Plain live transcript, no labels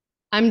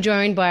I'm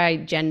joined by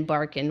Jen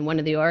Barkan, one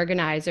of the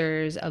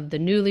organizers of the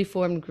newly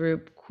formed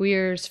group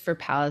Queers for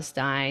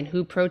Palestine,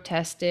 who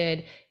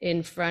protested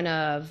in front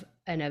of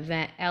an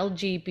event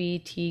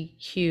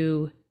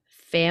LGBTQ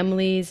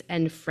families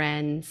and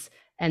friends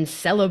and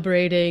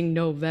celebrating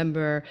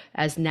November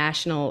as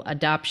National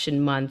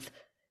Adoption Month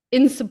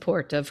in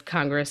support of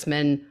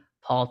Congressman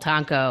Paul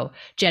Tonko.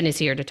 Jen is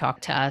here to talk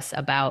to us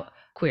about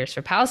Queers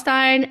for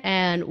Palestine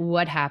and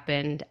what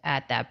happened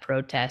at that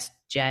protest.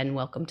 Jen,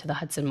 welcome to the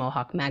Hudson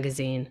Mohawk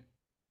Magazine.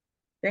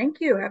 Thank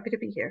you. Happy to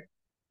be here.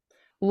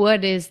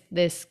 What is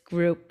this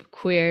group,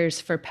 Queers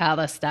for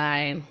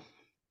Palestine?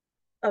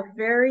 A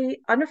very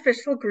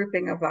unofficial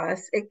grouping of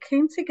us. It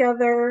came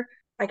together,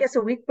 I guess,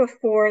 a week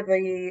before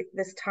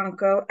this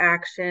Tonko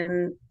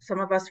action. Some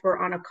of us were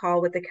on a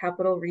call with the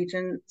Capital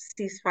Region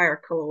Ceasefire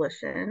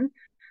Coalition,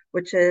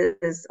 which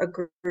is a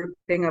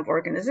grouping of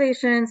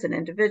organizations and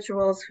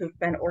individuals who've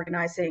been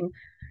organizing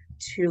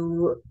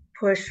to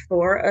push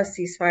for a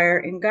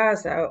ceasefire in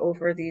Gaza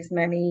over these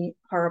many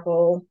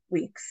horrible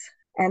weeks.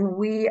 And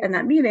we, in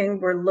that meeting,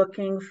 were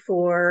looking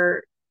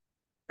for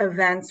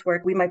events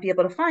where we might be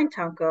able to find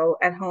Tonko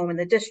at home in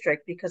the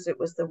district because it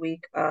was the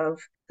week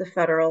of the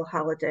federal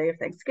holiday of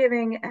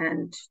Thanksgiving,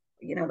 and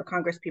the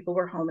Congress people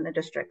were home in the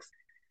districts.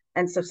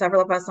 And so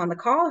several of us on the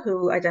call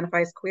who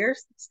identify as queer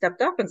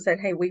stepped up and said,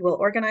 hey, we will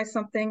organize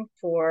something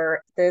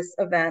for this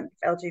event,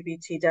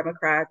 LGBT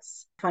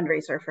Democrats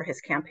fundraiser for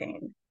his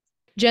campaign.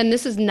 Jen,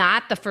 this is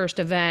not the first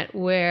event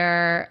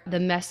where the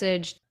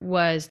message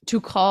was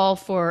to call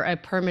for a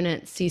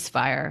permanent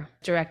ceasefire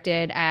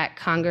directed at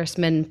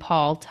Congressman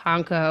Paul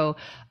Tonko.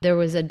 There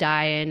was a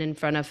die-in in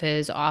front of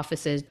his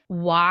offices.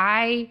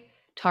 Why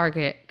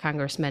target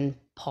Congressman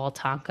Paul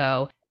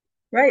Tonko?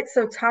 Right.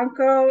 So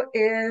Tonko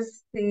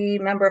is the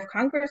member of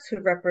Congress who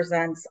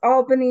represents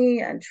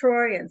Albany and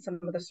Troy and some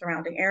of the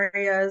surrounding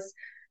areas.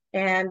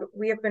 And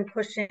we have been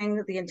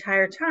pushing the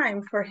entire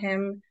time for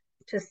him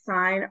to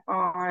sign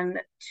on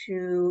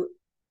to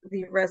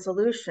the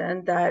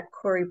resolution that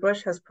Cori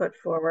Bush has put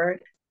forward,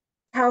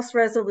 House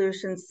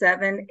Resolution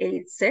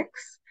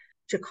 786,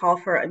 to call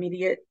for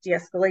immediate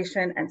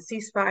de-escalation and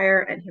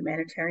ceasefire and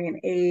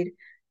humanitarian aid.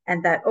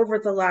 And that over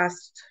the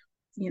last,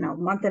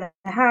 month and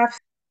a half,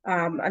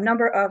 a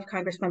number of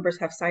Congress members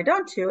have signed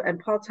on to, and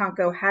Paul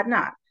Tonko had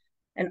not.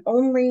 And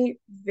only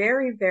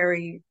very,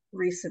 very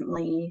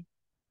recently,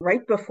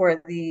 right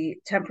before the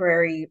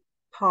temporary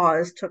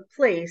pause took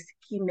place,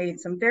 he made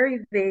some very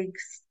vague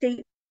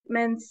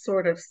statements,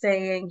 sort of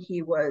saying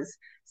he was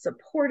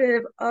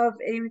supportive of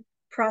a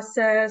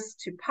process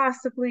to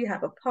possibly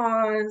have a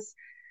pause.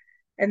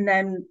 And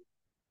then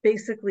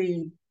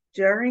basically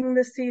during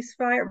the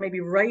ceasefire, maybe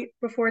right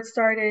before it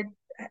started,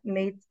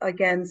 made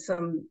again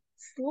some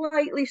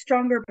slightly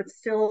stronger, but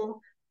still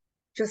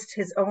just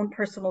his own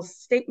personal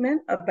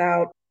statement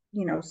about,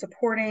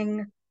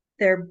 supporting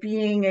there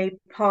being a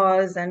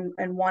pause and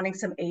wanting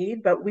some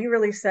aid. But we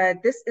really said,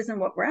 this isn't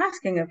what we're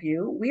asking of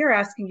you. We are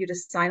asking you to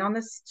sign on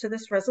this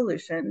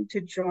resolution, to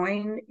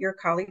join your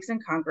colleagues in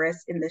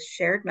Congress in this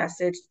shared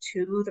message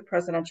to the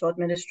presidential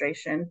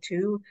administration,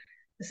 to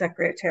the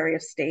Secretary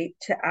of State,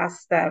 to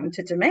ask them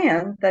to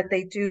demand that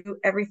they do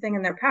everything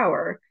in their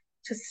power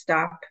to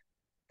stop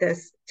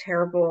this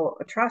terrible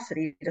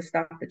atrocity, to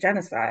stop the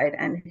genocide.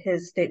 And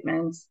his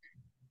statements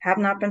have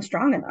not been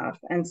strong enough.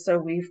 And so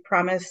we've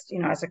promised,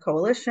 as a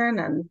coalition,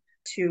 and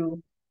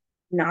to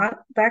not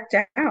back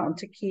down,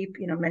 to keep,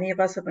 many of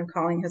us have been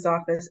calling his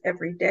office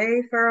every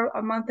day for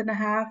a month and a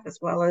half, as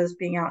well as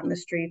being out in the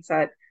streets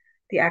at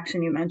the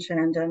action you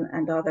mentioned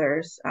and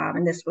others.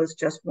 And this was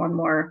just one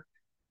more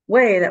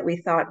way that we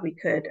thought we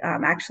could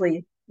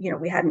actually,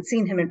 we hadn't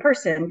seen him in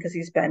person because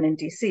he's been in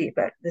DC,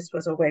 but this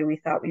was a way we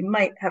thought we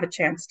might have a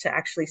chance to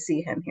actually see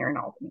him here in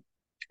Albany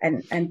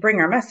and bring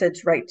our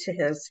message right to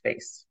his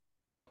face.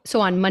 So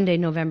on Monday,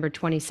 November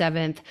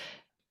 27th,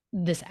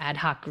 this ad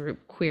hoc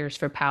group, Queers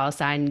for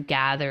Palestine,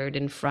 gathered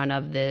in front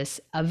of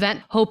this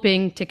event,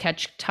 hoping to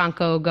catch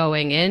Tonko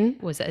going in.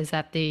 Was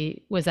that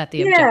the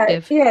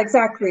objective? Yeah,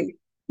 exactly.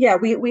 Yeah,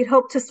 we'd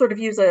hope to sort of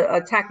use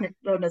a tactic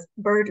known as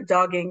bird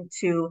dogging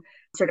to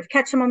sort of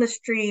catch him on the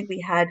street.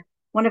 We had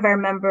one of our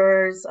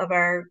members of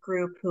our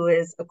group, who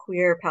is a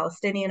queer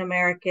Palestinian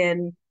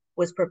American,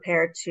 was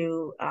prepared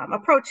to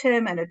approach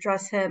him and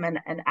address him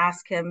and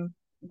ask him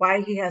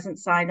why he hasn't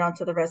signed on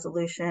to the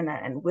resolution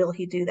and will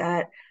he do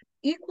that.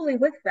 Equally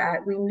with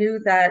that, we knew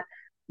that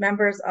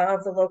members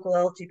of the local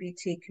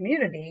LGBT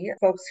community,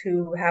 folks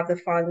who have the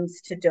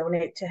funds to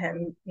donate to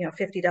him,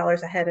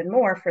 $50 a head and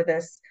more for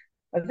this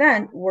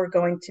event, were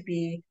going to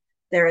be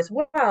there as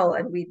well,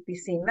 and we'd be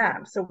seeing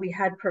them. So we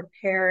had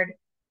prepared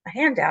a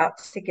handout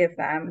to give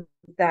them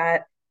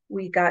that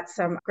we got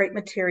some great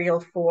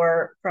material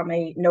from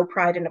a No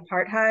Pride in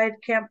Apartheid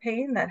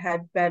campaign that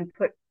had been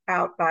put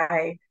out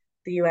by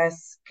the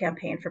U.S.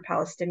 Campaign for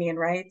Palestinian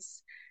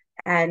Rights,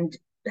 and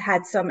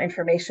had some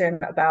information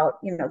about,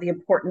 the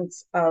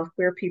importance of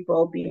queer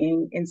people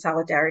being in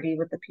solidarity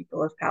with the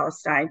people of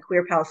Palestine,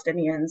 queer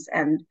Palestinians,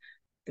 and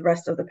the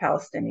rest of the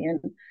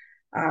Palestinian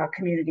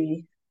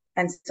community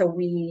And so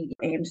we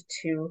aimed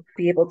to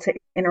be able to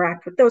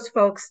interact with those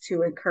folks,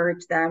 to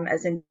encourage them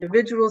as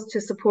individuals to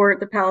support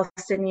the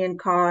Palestinian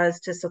cause,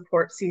 to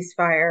support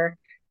ceasefire,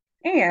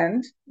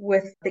 and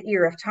with the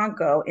ear of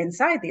Tonko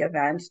inside the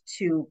event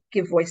to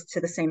give voice to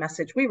the same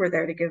message we were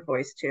there to give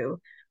voice to,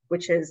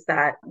 which is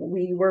that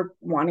we were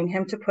wanting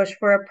him to push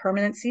for a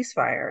permanent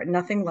ceasefire,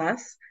 nothing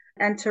less.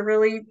 And to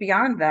really,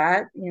 beyond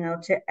that,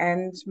 to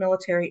end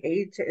military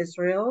aid to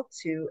Israel,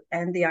 to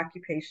end the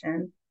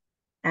occupation,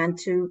 and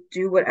to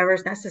do whatever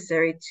is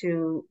necessary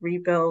to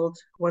rebuild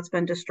what's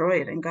been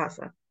destroyed in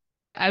Gaza.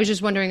 I was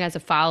just wondering, as a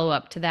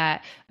follow-up to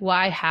that,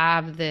 why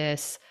have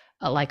this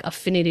like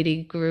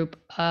affinity group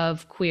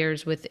of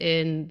queers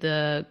within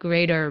the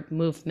greater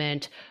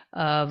movement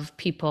of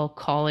people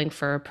calling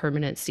for a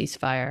permanent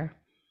ceasefire?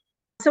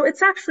 So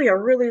it's actually a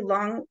really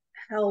long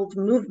held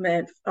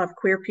movement of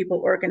queer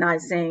people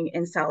organizing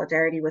in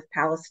solidarity with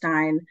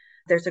Palestine.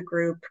 There's a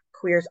group,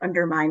 Queers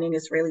Undermining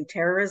Israeli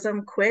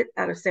Terrorism, Quit,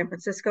 out of San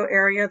Francisco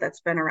area,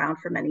 that's been around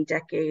for many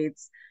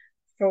decades.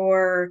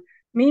 For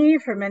me,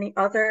 for many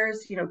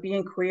others,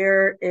 being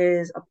queer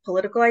is a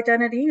political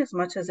identity as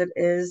much as it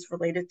is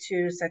related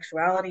to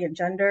sexuality and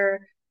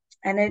gender.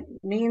 And it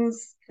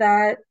means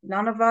that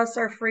none of us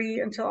are free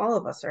until all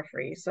of us are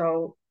free.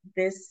 So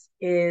this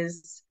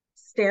is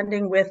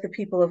standing with the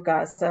people of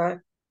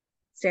Gaza,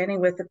 standing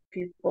with the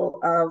people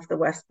of the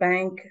West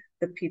Bank,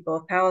 the people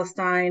of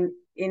Palestine,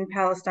 in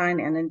Palestine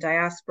and in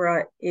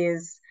diaspora,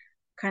 is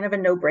kind of a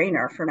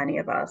no-brainer for many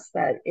of us,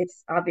 that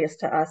it's obvious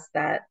to us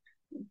that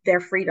their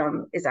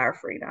freedom is our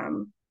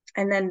freedom.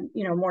 And then,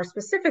 more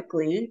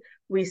specifically,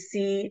 we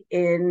see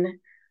in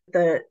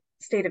the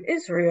state of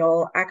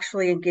Israel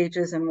actually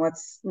engages in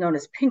what's known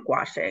as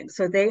pinkwashing.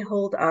 So they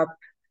hold up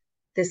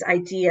this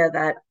idea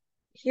that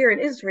here in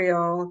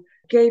Israel,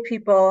 gay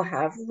people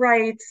have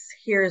rights.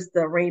 Here's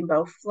the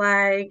rainbow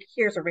flag.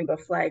 Here's a rainbow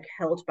flag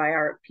held by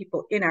our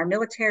people in our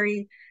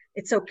military.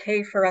 It's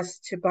okay for us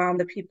to bomb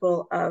the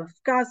people of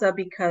Gaza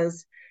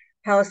because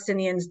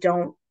Palestinians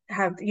don't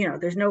have,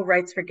 there's no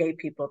rights for gay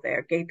people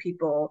there. Gay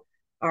people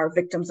are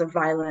victims of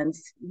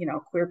violence.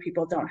 Queer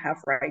people don't have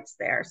rights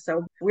there.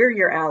 So we're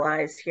your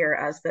allies here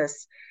as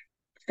this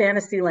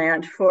fantasy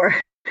land for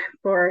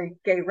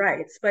gay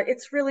rights. But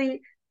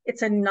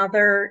it's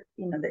another,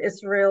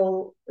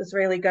 the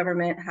Israeli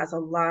government has a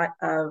lot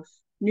of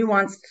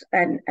nuanced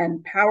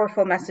and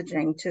powerful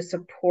messaging to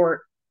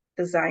support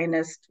the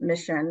Zionist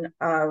mission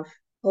of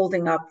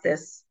holding up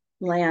this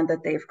land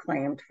that they've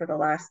claimed for the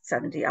last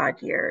 70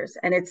 odd years.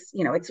 And it's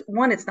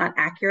not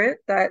accurate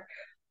that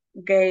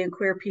gay and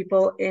queer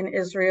people in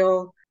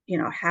Israel,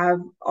 have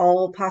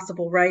all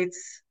possible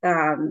rights.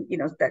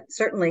 That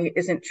certainly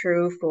isn't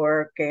true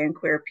for gay and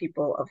queer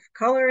people of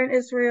color in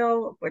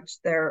Israel, which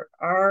there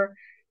are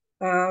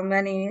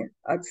many.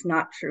 It's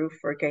not true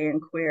for gay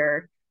and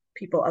queer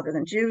people other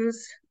than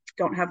Jews,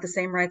 don't have the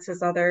same rights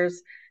as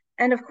others.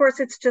 And of course,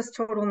 it's just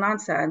total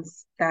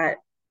nonsense that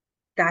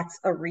that's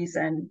a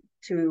reason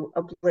to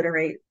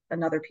obliterate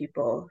another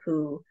people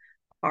who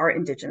are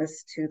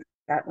indigenous to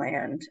that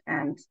land.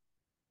 And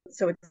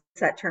so it's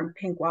that term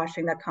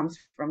pinkwashing that comes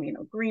from,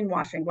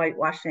 greenwashing,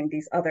 whitewashing,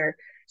 these other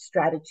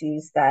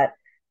strategies that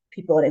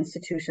people at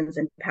institutions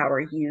in power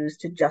use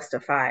to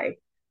justify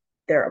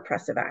their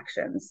oppressive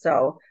actions.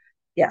 So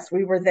yes,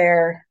 we were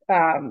there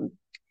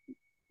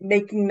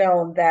making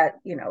known that,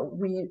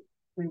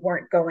 we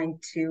weren't going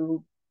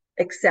to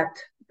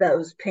accept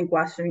those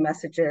pinkwashing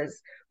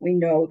messages. We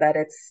know that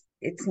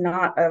it's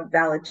not a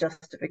valid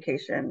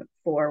justification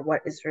for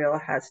what Israel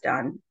has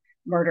done,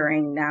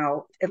 murdering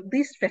now at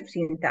least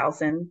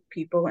 15,000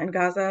 people in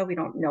Gaza. We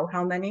don't know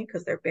how many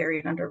because they're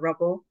buried under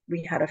rubble.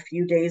 We had a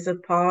few days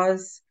of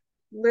pause.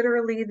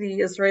 Literally,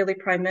 the Israeli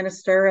prime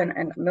minister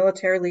and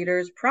military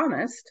leaders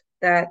promised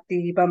that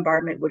the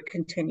bombardment would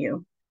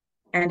continue.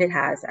 And it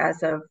has,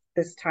 as of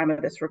this time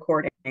of this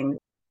recording.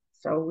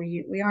 So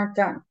we aren't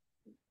done.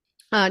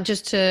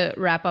 Just to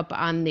wrap up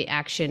on the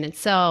action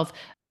itself,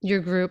 your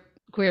group,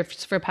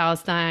 Queers for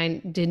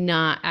Palestine, did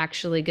not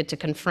actually get to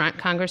confront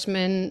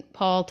Congressman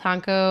Paul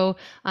Tonko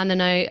on the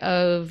night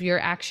of your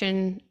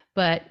action,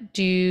 but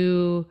do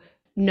you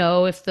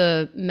know if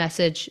the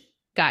message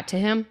got to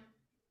him?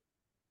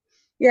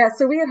 Yeah,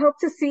 so we had hoped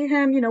to see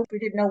him. We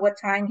didn't know what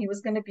time he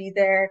was going to be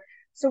there.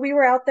 So we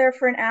were out there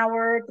for an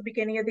hour at the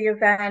beginning of the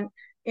event,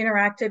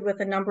 interacted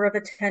with a number of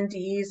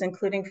attendees,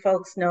 including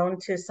folks known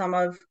to some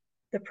of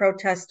the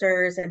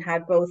protesters, and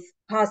had both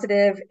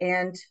positive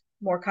and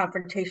more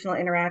confrontational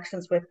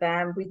interactions with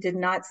them. We did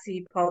not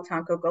see Paul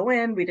Tonko go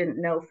in. We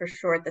didn't know for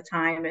sure at the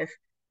time if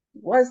he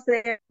was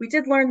there. We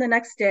did learn the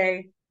next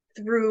day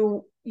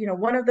through,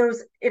 one of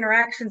those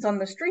interactions on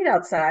the street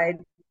outside.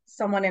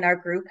 Someone in our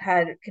group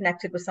had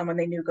connected with someone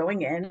they knew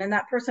going in, and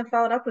that person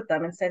followed up with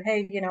them and said,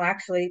 hey,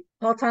 actually,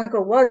 Paul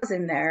Tonko was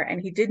in there, and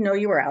he did know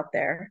you were out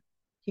there.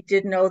 He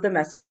did know the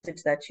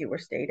message that you were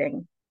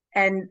stating.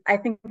 And I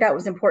think that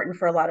was important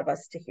for a lot of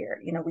us to hear.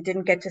 We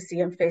didn't get to see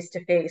him face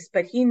to face,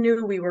 but he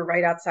knew we were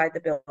right outside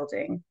the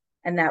building.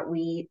 and that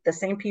the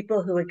same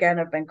people who, again,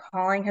 have been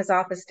calling his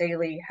office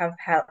daily, have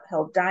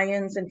held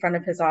die-ins in front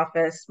of his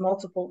office,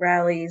 multiple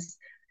rallies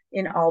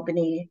in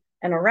Albany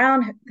and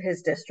around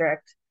his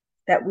district,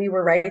 that we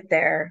were right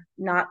there,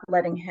 not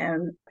letting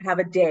him have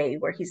a day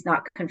where he's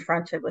not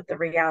confronted with the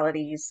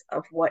realities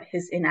of what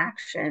his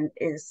inaction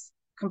is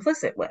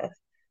complicit with,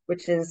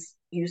 which is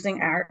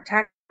using our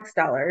tax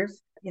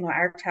dollars.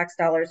 Our tax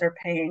dollars are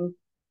paying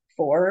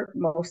for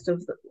most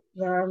of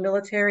the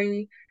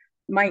military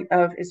might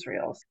of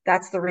Israel.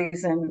 That's the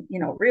reason,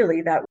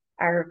 really, that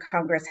our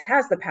Congress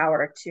has the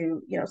power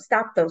to,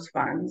 stop those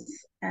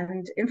funds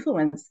and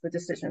influence the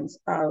decisions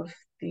of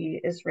the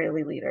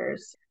Israeli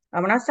leaders.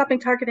 We're not stopping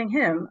targeting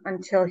him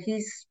until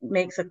he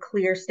makes a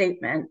clear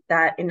statement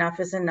that enough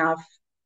is enough